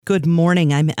Good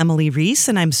morning. I'm Emily Reese,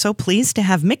 and I'm so pleased to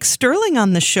have Mick Sterling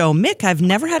on the show. Mick, I've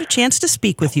never had a chance to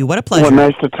speak with you. What a pleasure.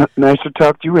 Well, nice to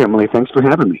talk to you, Emily. Thanks for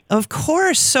having me. Of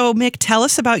course. So, Mick, tell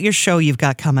us about your show you've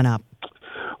got coming up.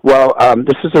 Well,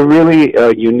 this is a really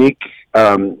unique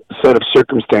set of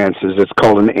circumstances. It's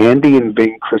called an Andy and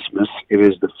Bing Christmas. It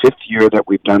is the 5th year that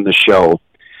we've done the show.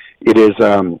 It is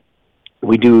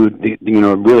we do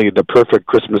really the perfect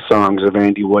Christmas songs of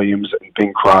Andy Williams and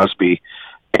Bing Crosby.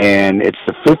 And it's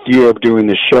the 5th year of doing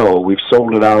the show. We've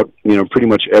sold it out, pretty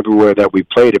much everywhere that we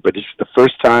played it. But it's the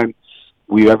first time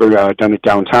we've ever done it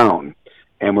downtown,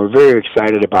 and we're very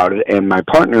excited about it. And my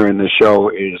partner in the show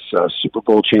is Super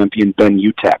Bowl champion Ben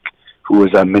Utecht, who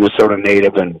is a Minnesota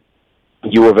native and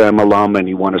U of M alum, and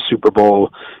he won a Super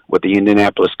Bowl with the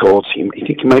Indianapolis Colts. I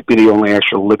think he might be the only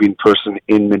actual living person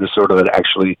in Minnesota that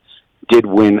actually did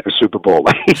win a Super Bowl.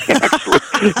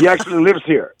 he actually lives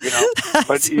here,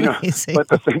 But amazing.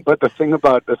 but the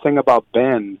thing about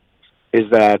Ben is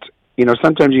that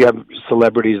sometimes you have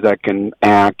celebrities that can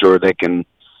act or they can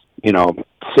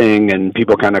sing, and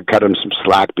people kind of cut them some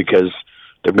slack because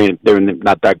they're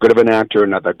not that good of an actor,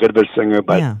 not that good of a singer,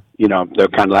 but they're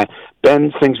kind of like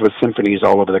Ben sings with symphonies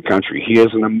all over the country. He has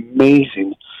an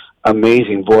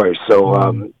amazing voice.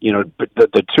 So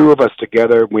the two of us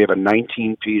together, we have a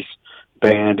 19-piece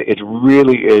band. It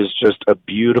really is just a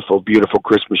beautiful, beautiful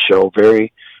Christmas show.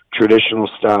 Very traditional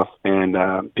stuff, and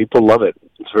people love it.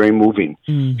 It's very moving.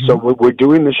 Mm-hmm. So we're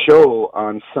doing the show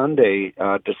on Sunday,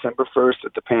 December 1st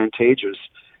at the Pantages,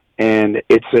 and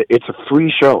it's a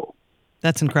free show.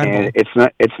 That's incredible. And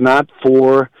it's not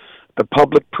for the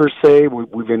public per se.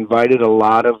 We've invited a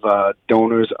lot of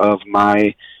donors of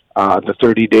my the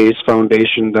 30 Days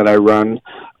Foundation that I run,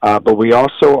 but we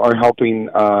also are helping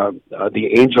the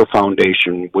Angel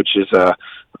Foundation, which is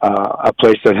a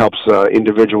place that helps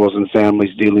individuals and families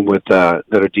that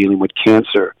are dealing with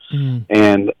cancer.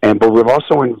 But we've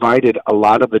also invited a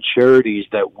lot of the charities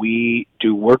that we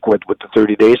do work with the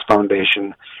 30 Days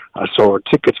Foundation. So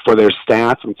tickets for their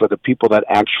staff and for the people that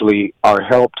actually are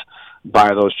helped by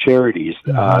those charities,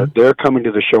 they're coming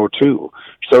to the show too.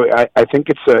 So I think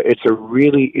it's a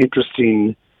really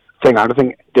interesting thing. I don't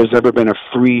think there's ever been a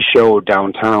free show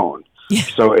downtown. Yeah.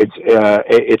 So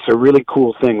it's a really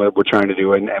cool thing that we're trying to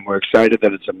do, and we're excited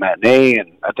that it's a matinee,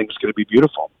 and I think it's going to be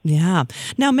beautiful. Yeah.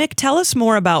 Now, Mick, tell us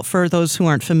more about, for those who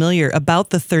aren't familiar,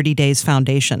 about the 30 Days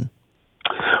Foundation.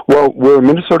 Well, we're a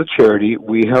Minnesota charity.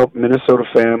 We help Minnesota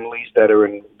families that are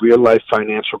in real-life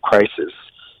financial crisis.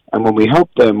 And when we help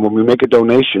them, when we make a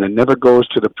donation, it never goes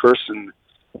to the person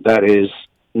that is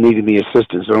needing the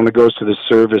assistance. It only goes to the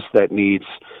service that needs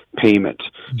payment.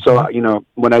 Mm-hmm. So,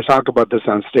 when I talk about this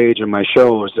on stage in my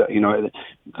shows,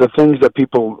 the things that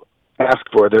people ask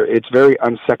for, it's very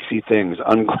unsexy things,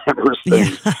 unglamorous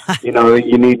things.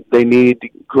 Yeah. They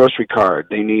need grocery card.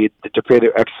 They need to pay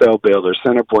their Excel bill, their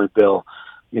Centerpoint bill,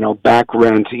 back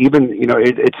rent. Even,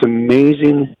 it's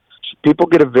amazing. People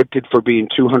get evicted for being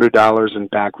 $200 in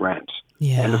back rent.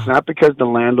 Yeah. And it's not because the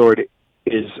landlord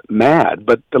is mad,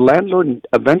 but the landlord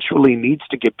eventually needs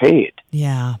to get paid.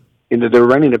 Yeah. They're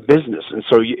running a business. And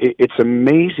so it's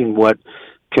amazing what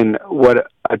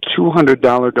a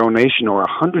 $200 donation or a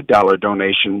 $100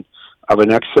 donation of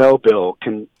an Excel bill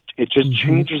can. It just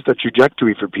changes the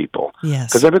trajectory for people. Yes.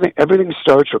 Because everything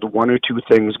starts with one or two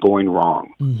things going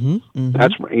wrong.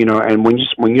 That's and when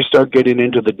you start getting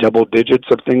into the double digits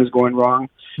of things going wrong,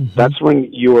 that's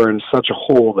when you are in such a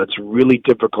hole that's really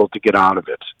difficult to get out of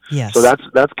it. Yes. So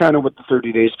that's kind of what the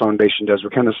 30 Days Foundation does.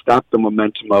 We kind of stop the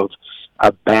momentum of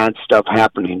bad stuff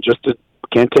happening.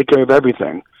 Can't take care of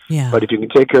everything. Yeah. But if you can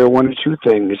take care of one or two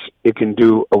things, it can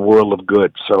do a world of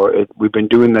good. So we've been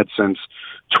doing that since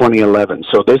 2011.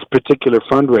 So this particular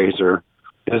fundraiser,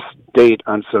 this date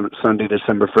on Sunday,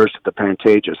 December 1st at the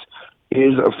Pantages,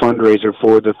 is a fundraiser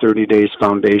for the 30 Days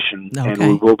Foundation. Okay. And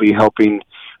we will be helping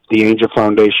the Angel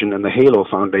Foundation and the Halo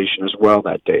Foundation as well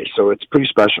that day. So it's pretty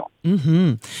special.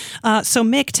 So,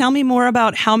 Mick, tell me more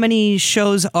about how many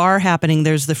shows are happening.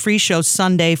 There's the free show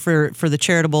Sunday for the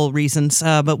charitable reasons,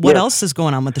 but what else is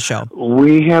going on with the show?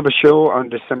 We have a show on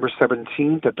December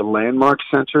 17th at the Landmark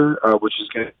Center, which is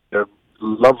going to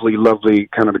lovely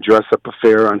kind of a dress-up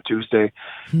affair on Tuesday,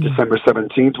 December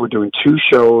 17th. We're doing 2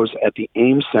 shows at the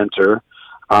Ames Center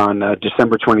on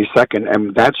December 22nd,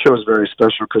 and that show is very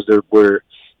special because we're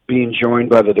being joined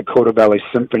by the Dakota Valley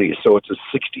Symphony, so it's a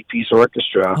 60-piece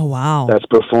orchestra that's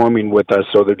performing with us.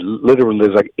 So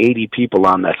there's like 80 people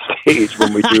on that stage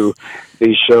when we do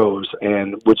these shows,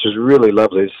 and which is really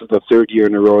lovely. This is the 3rd year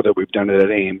in a row that we've done it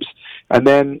at Ames. And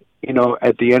then,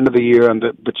 at the end of the year, on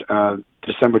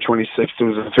December 26th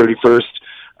through the 31st,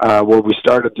 where we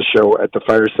started the show at the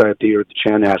Fireside Theater at the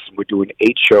Chanhassen. We're doing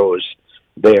 8 shows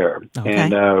there,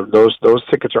 and those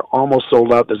tickets are almost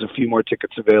sold out. There's a few more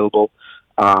tickets available.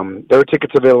 There are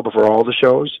tickets available for all the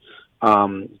shows,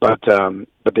 but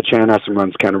the Chanhassen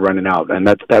run's kind of running out, and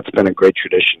that's been a great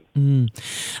tradition.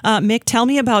 Mick, tell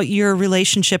me about your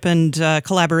relationship and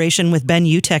collaboration with Ben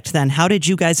Utecht then. How did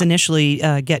you guys initially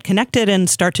get connected and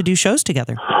start to do shows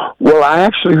together? Well, I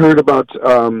actually heard about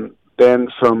Ben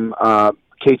from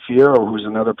Kate Fierro, who's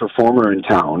another performer in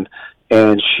town,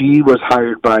 and she was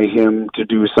hired by him to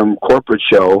do some corporate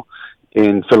show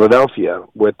in Philadelphia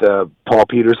with Paul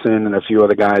Peterson and a few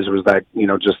other guys. It was like,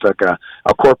 just like a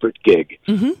corporate gig.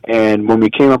 Mm-hmm. And when we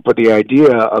came up with the idea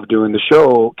of doing the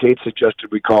show, Kate suggested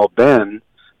we call Ben,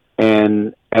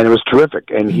 and it was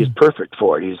terrific. And he's perfect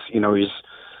for it. He's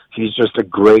just a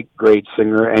great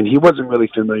singer, and he wasn't really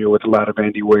familiar with a lot of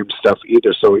Andy Williams stuff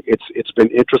either. So it's been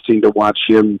interesting to watch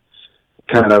him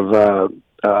kind of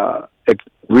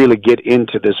really get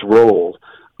into this role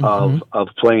of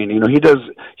playing.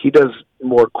 He does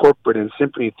more corporate and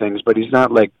symphony things, but he's not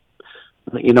like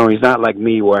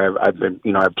me where I've been,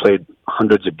 I've played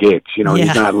hundreds of gigs.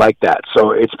 He's not like that.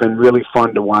 So it's been really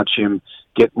fun to watch him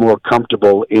get more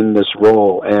comfortable in this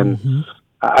role. And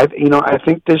I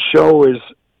think this show is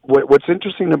what's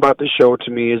interesting about this show to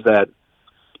me is that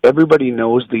everybody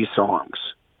knows these songs.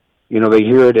 They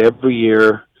hear it every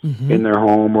year in their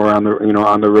home or on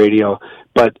the radio,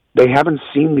 but they haven't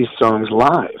seen these songs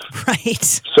live.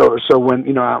 Right. So when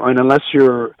and unless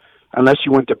you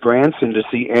went to Branson to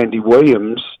see Andy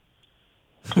Williams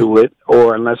do it,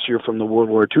 or unless you're from the World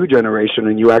War II generation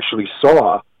and you actually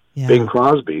saw Bing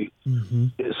Crosby,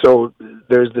 so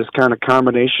there's this kind of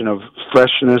combination of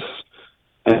freshness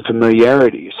and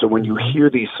familiarity. So when you hear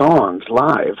these songs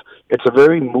live, it's a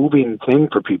very moving thing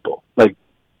for people. Like,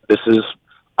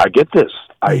 I get this.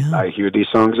 I hear these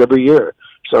songs every year.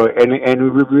 So and we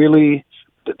really,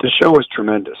 the show is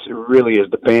tremendous. It really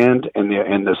is. The band and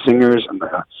the singers and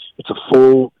it's a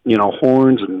full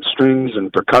horns and strings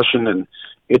and percussion, and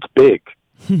it's big.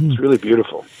 It's really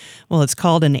beautiful. Well, it's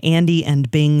called an Andy and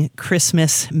Bing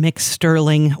Christmas. Mick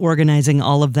Sterling organizing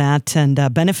all of that and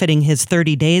benefiting his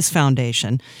 30 Days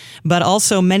Foundation, but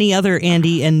also many other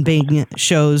Andy and Bing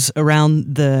shows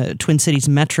around the Twin Cities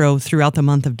Metro throughout the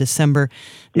month of December.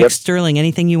 Mick Sterling,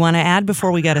 anything you want to add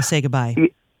before we got to say goodbye?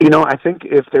 I think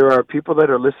if there are people that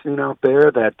are listening out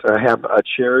there that have a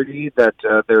charity that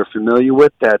they're familiar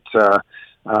with, that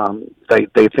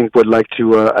they think would like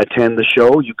to attend the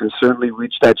show, you can certainly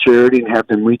reach that charity and have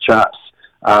them reach us.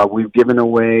 We've given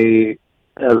away,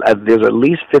 there's at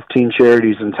least 15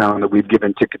 charities in town that we've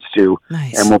given tickets to,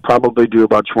 and we'll probably do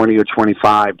about 20 or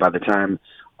 25 by the time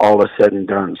all is said and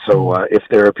done. So if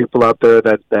there are people out there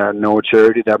that know a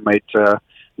charity that might, the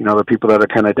people that are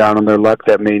kind of down on their luck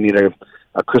that may need a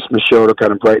Christmas show to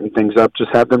kind of brighten things up,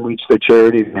 just have them reach their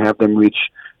charity and have them reach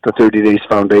the 30 Days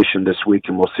Foundation this week,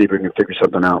 and we'll see if we can figure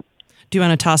something out. Do you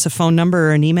want to toss a phone number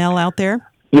or an email out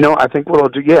there? I think what I'll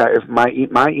do, if my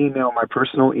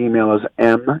personal email is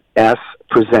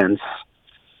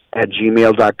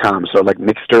mspresents@gmail.com. So like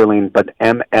Mick Sterling, but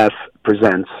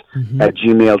mspresents at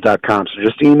gmail.com. So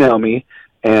just email me,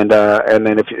 and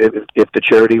then if the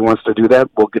charity wants to do that,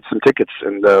 we'll get some tickets,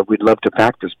 and we'd love to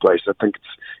pack this place. I think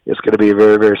it's going to be a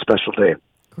very, very special day.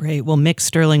 Great. Well, Mick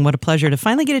Sterling, what a pleasure to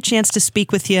finally get a chance to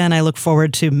speak with you, and I look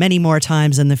forward to many more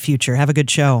times in the future. Have a good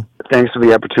show. Thanks for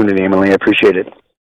the opportunity, Emily. I appreciate it.